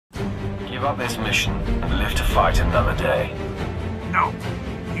Give up this mission and live to fight another day. No.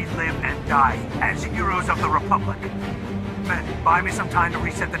 We live and die as heroes of the Republic. Men, buy me some time to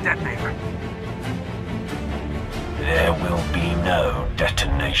reset the detonator. There will be no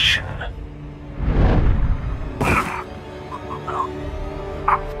detonation.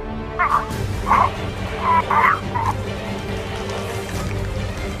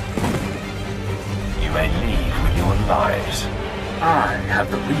 You may leave with your lives. I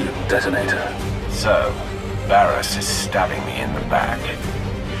have the real detonator. So, Barris is stabbing me in the back.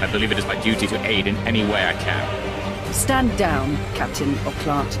 I believe it is my duty to aid in any way I can. Stand down, Captain or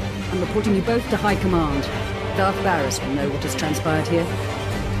Clerk. I'm reporting you both to High Command. Darth Barris will know what has transpired here.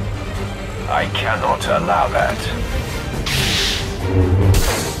 I cannot allow that.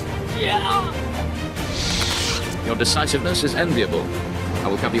 Your decisiveness is enviable. I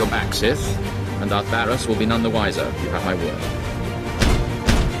will cover your back, Sith, and Darth Barris will be none the wiser. You have my word.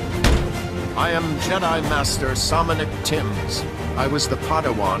 I am Jedi Master Samanik Timms. I was the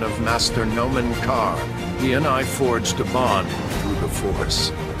Padawan of Master Nomen Karr. He and I forged a bond through the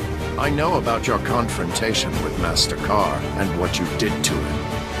Force. I know about your confrontation with Master Karr and what you did to him.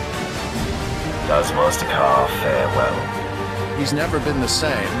 Does Master Karr fare well? He's never been the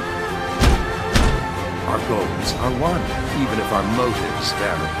same. Our goals are one, even if our motives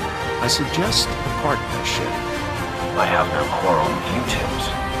vary. I suggest a partnership. I have no quarrel with you,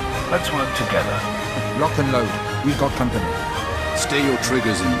 Timms. Let's work together. Lock and load. We've got company. Stay your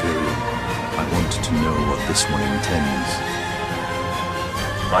triggers, Imperial. I want to know what this one intends.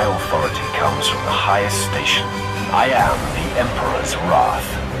 My authority comes from the highest station. I am the Emperor's wrath.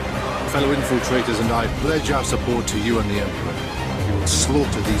 Fellow infiltrators and I pledge our support to you and the Emperor. We will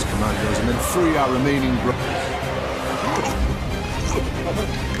slaughter these commandos and then free our remaining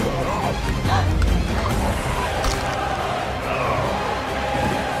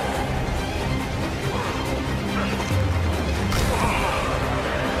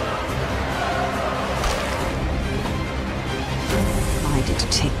Why did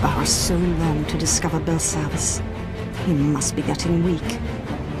it take Barris so long to discover Belsavis? He must be getting weak.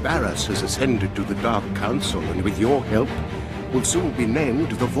 Barris has ascended to the Dark Council, and with your help, will soon be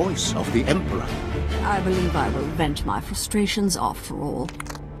named the voice of the Emperor. I believe I will vent my frustrations after all.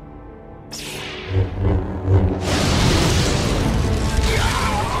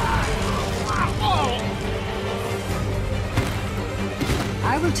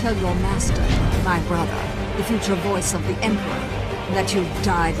 I will tell your master, my brother, the future voice of the Emperor, that you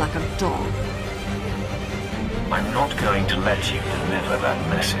died like a dog. I'm not going to let you deliver that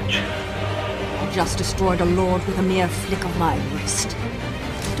message. I just destroyed a lord with a mere flick of my wrist.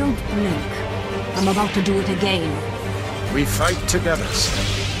 Don't blink. I'm about to do it again. We fight together,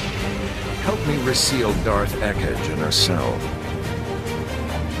 Sith. Help me reseal Darth Ekage in her cell.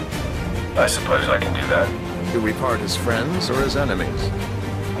 I suppose I can do that. Do we part as friends or as enemies?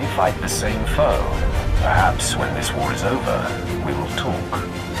 We fight the same foe. Perhaps when this war is over, we will talk.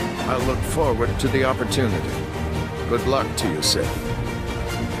 I'll look forward to the opportunity. Good luck to you, Sith.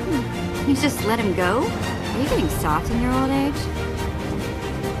 You just let him go? Are you getting soft in your old age?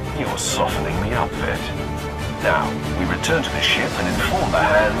 You're softening me up a bit. Now, we return to the ship and inform the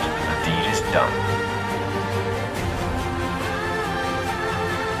Hand that the deed is done.